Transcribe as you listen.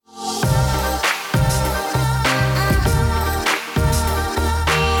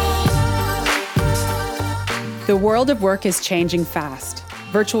The world of work is changing fast.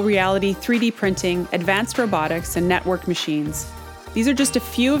 Virtual reality, 3D printing, advanced robotics, and network machines. These are just a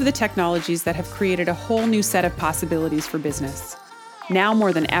few of the technologies that have created a whole new set of possibilities for business. Now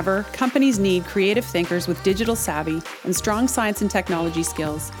more than ever, companies need creative thinkers with digital savvy and strong science and technology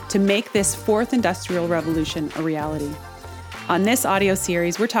skills to make this fourth industrial revolution a reality. On this audio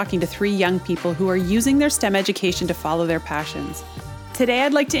series, we're talking to 3 young people who are using their STEM education to follow their passions. Today,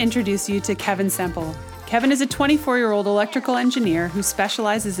 I'd like to introduce you to Kevin Semple. Kevin is a 24-year-old electrical engineer who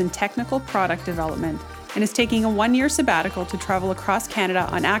specializes in technical product development and is taking a 1-year sabbatical to travel across Canada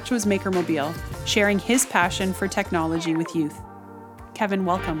on Actua's Makermobile, sharing his passion for technology with youth. Kevin,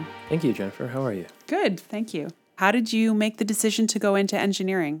 welcome. Thank you, Jennifer. How are you? Good, thank you. How did you make the decision to go into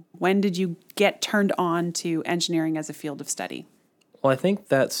engineering? When did you get turned on to engineering as a field of study? Well, I think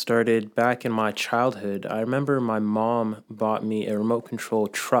that started back in my childhood. I remember my mom bought me a remote control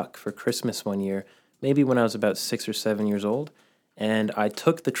truck for Christmas one year, maybe when I was about 6 or 7 years old, and I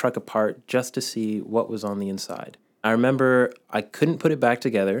took the truck apart just to see what was on the inside. I remember I couldn't put it back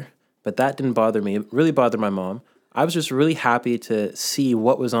together, but that didn't bother me. It really bothered my mom. I was just really happy to see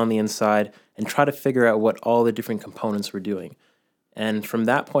what was on the inside and try to figure out what all the different components were doing. And from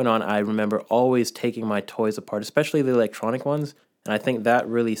that point on, I remember always taking my toys apart, especially the electronic ones, and I think that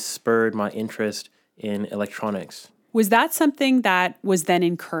really spurred my interest in electronics. Was that something that was then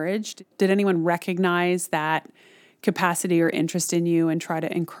encouraged? Did anyone recognize that capacity or interest in you and try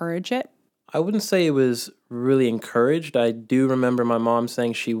to encourage it? I wouldn't say it was really encouraged. I do remember my mom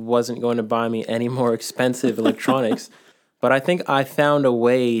saying she wasn't going to buy me any more expensive electronics, but I think I found a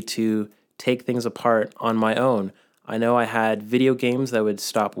way to take things apart on my own. I know I had video games that would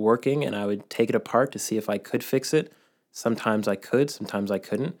stop working and I would take it apart to see if I could fix it. Sometimes I could, sometimes I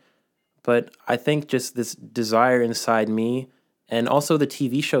couldn't. But I think just this desire inside me, and also the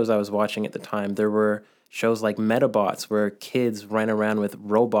TV shows I was watching at the time, there were shows like Metabots where kids ran around with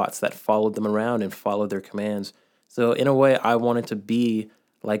robots that followed them around and followed their commands. So in a way, I wanted to be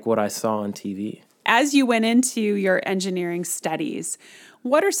like what I saw on TV. As you went into your engineering studies,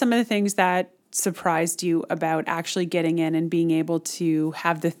 what are some of the things that surprised you about actually getting in and being able to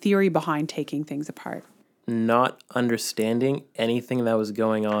have the theory behind taking things apart? Not understanding anything that was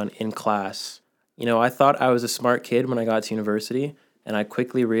going on in class. You know, I thought I was a smart kid when I got to university, and I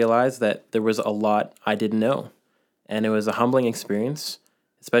quickly realized that there was a lot I didn't know. And it was a humbling experience,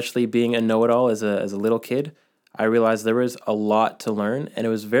 especially being a know-it-all as a little kid. I realized there was a lot to learn, and it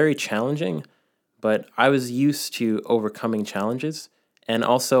was very challenging, but I was used to overcoming challenges. And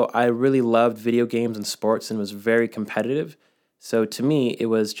also, I really loved video games and sports and was very competitive. So to me, it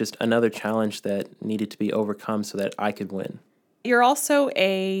was just another challenge that needed to be overcome so that I could win. You're also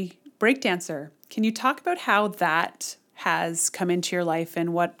a breakdancer. Can you talk about how that has come into your life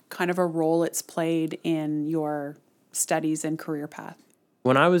and what kind of a role it's played in your studies and career path?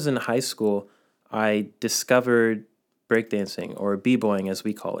 When I was in high school, I discovered breakdancing, or b-boying as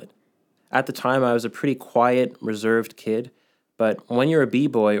we call it. At the time, I was a pretty quiet, reserved kid. But when you're a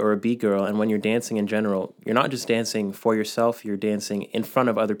b-boy or a b-girl, and when you're dancing in general, you're not just dancing for yourself, you're dancing in front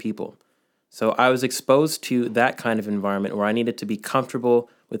of other people. So I was exposed to that kind of environment where I needed to be comfortable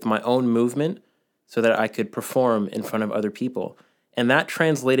with my own movement so that I could perform in front of other people. And that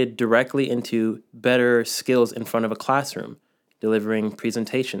translated directly into better skills in front of a classroom, delivering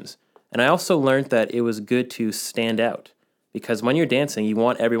presentations. And I also learned that it was good to stand out, because when you're dancing, you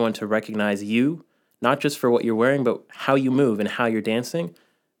want everyone to recognize you, not just for what you're wearing, but how you move and how you're dancing.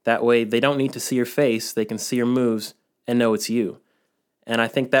 That way, they don't need to see your face. They can see your moves and know it's you. And I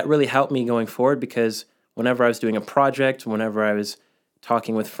think that really helped me going forward, because whenever I was doing a project, whenever I was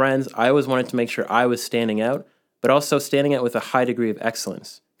talking with friends, I always wanted to make sure I was standing out, but also standing out with a high degree of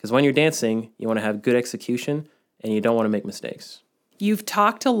excellence. Because when you're dancing, you want to have good execution and you don't want to make mistakes. You've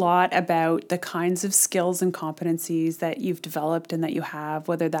talked a lot about the kinds of skills and competencies that you've developed and that you have,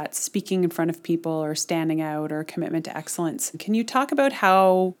 whether that's speaking in front of people or standing out or commitment to excellence. Can you talk about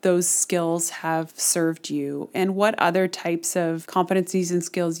how those skills have served you and what other types of competencies and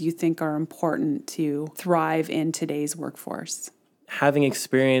skills you think are important to thrive in today's workforce? Having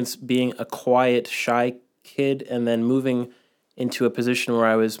experience being a quiet, shy kid and then moving into a position where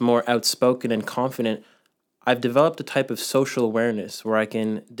I was more outspoken and confident, I've developed a type of social awareness where I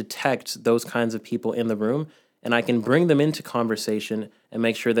can detect those kinds of people in the room and I can bring them into conversation and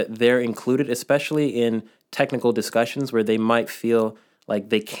make sure that they're included, especially in technical discussions where they might feel like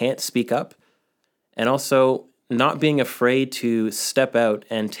they can't speak up. And also not being afraid to step out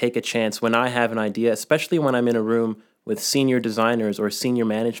and take a chance when I have an idea, especially when I'm in a room with senior designers or senior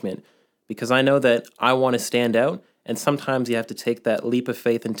management, because I know that I want to stand out. And sometimes you have to take that leap of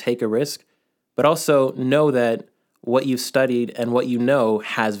faith and take a risk. but also know that what you've studied and what you know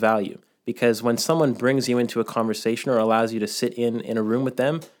has value. Because when someone brings you into a conversation or allows you to sit in a room with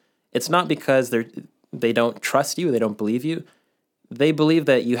them, it's not because they don't trust you, they don't believe you. They believe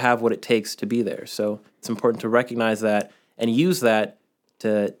that you have what it takes to be there. So it's important to recognize that and use that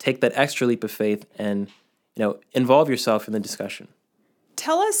to take that extra leap of faith and, involve yourself in the discussion.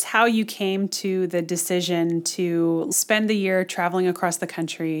 Tell us how you came to the decision to spend the year traveling across the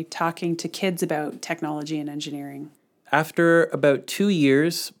country talking to kids about technology and engineering. After about 2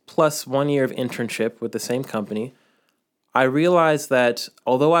 years plus 1 year of internship with the same company, I realized that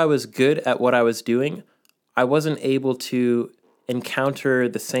although I was good at what I was doing, I wasn't able to encounter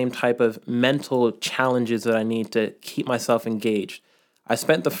the same type of mental challenges that I need to keep myself engaged. I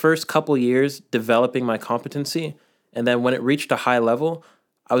spent the first couple years developing my competency, and then when it reached a high level,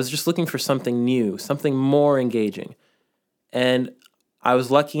 I was just looking for something new, something more engaging. And I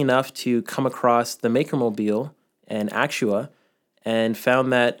was lucky enough to come across the Makermobile and Actua and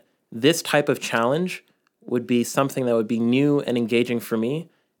found that this type of challenge would be something that would be new and engaging for me.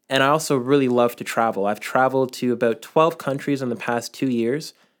 And I also really love to travel. I've traveled to about 12 countries in the past 2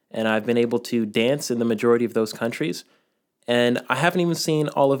 years, and I've been able to dance in the majority of those countries. And I haven't even seen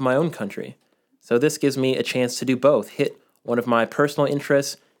all of my own country. So this gives me a chance to do both, hit one of my personal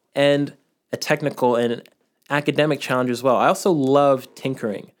interests and a technical and academic challenge as well. I also love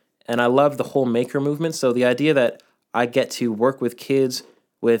tinkering, and I love the whole maker movement. So the idea that I get to work with kids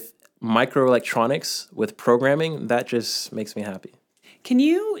with microelectronics, with programming, that just makes me happy. Can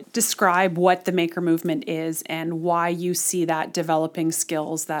you describe what the maker movement is and why you see that developing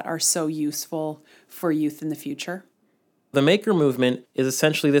skills that are so useful for youth in the future? The maker movement is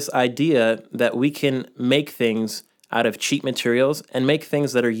essentially this idea that we can make things out of cheap materials and make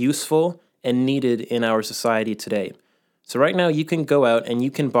things that are useful and needed in our society today. So right now you can go out and you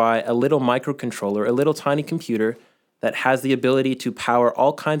can buy a little microcontroller, a little tiny computer that has the ability to power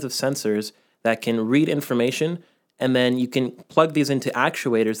all kinds of sensors that can read information, and then you can plug these into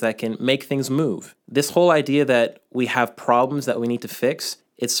actuators that can make things move. This whole idea that we have problems that we need to fix,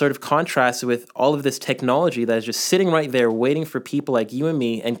 it's sort of contrasted with all of this technology that is just sitting right there waiting for people like you and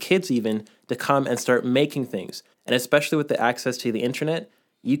me and kids even to come and start making things. And especially with the access to the internet,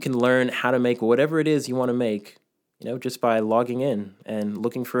 you can learn how to make whatever it is you want to make, just by logging in and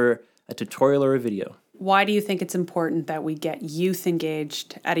looking for a tutorial or a video. Why do you think it's important that we get youth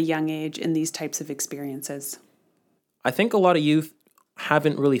engaged at a young age in these types of experiences? I think a lot of youth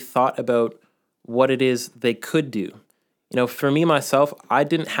haven't really thought about what it is they could do. For me, myself, I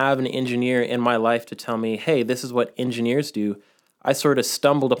didn't have an engineer in my life to tell me, hey, this is what engineers do. I sort of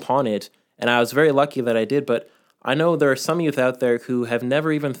stumbled upon it, and I was very lucky that I did. But I know there are some youth out there who have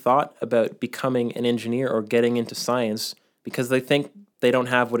never even thought about becoming an engineer or getting into science because they think they don't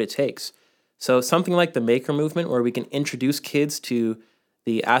have what it takes. So something like the Maker Movement, where we can introduce kids to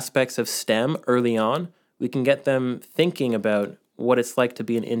the aspects of STEM early on, we can get them thinking about what it's like to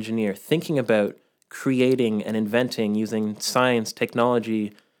be an engineer, thinking about creating and inventing using science,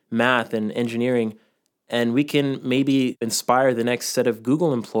 technology, math, and engineering. And we can maybe inspire the next set of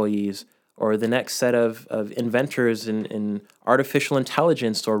Google employees or the next set of inventors in artificial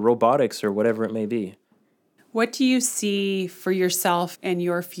intelligence or robotics or whatever it may be. What do you see for yourself and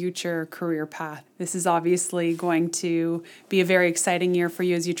your future career path? This is obviously going to be a very exciting year for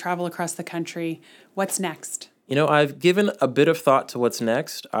you as you travel across the country. What's next? I've given a bit of thought to what's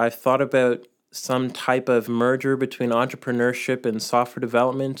next. I've thought about some type of merger between entrepreneurship and software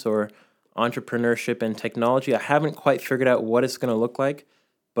development or entrepreneurship and technology. I haven't quite figured out what it's going to look like,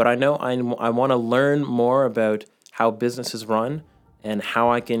 but I know I want to learn more about how businesses run and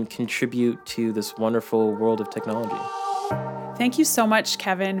how I can contribute to this wonderful world of technology. Thank you so much,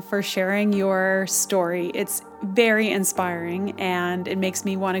 Kevin, for sharing your story. It's very inspiring, and it makes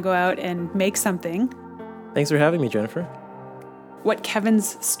me want to go out and make something. Thanks for having me, Jennifer. What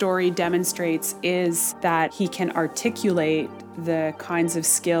Kevin's story demonstrates is that he can articulate the kinds of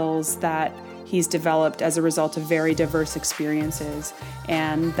skills that he's developed as a result of very diverse experiences,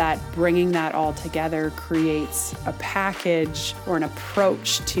 and that bringing that all together creates a package or an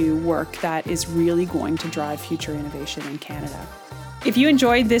approach to work that is really going to drive future innovation in Canada. If you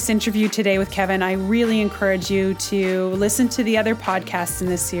enjoyed this interview today with Kevin, I really encourage you to listen to the other podcasts in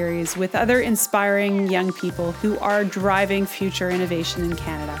this series with other inspiring young people who are driving future innovation in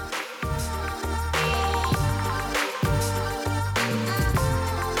Canada.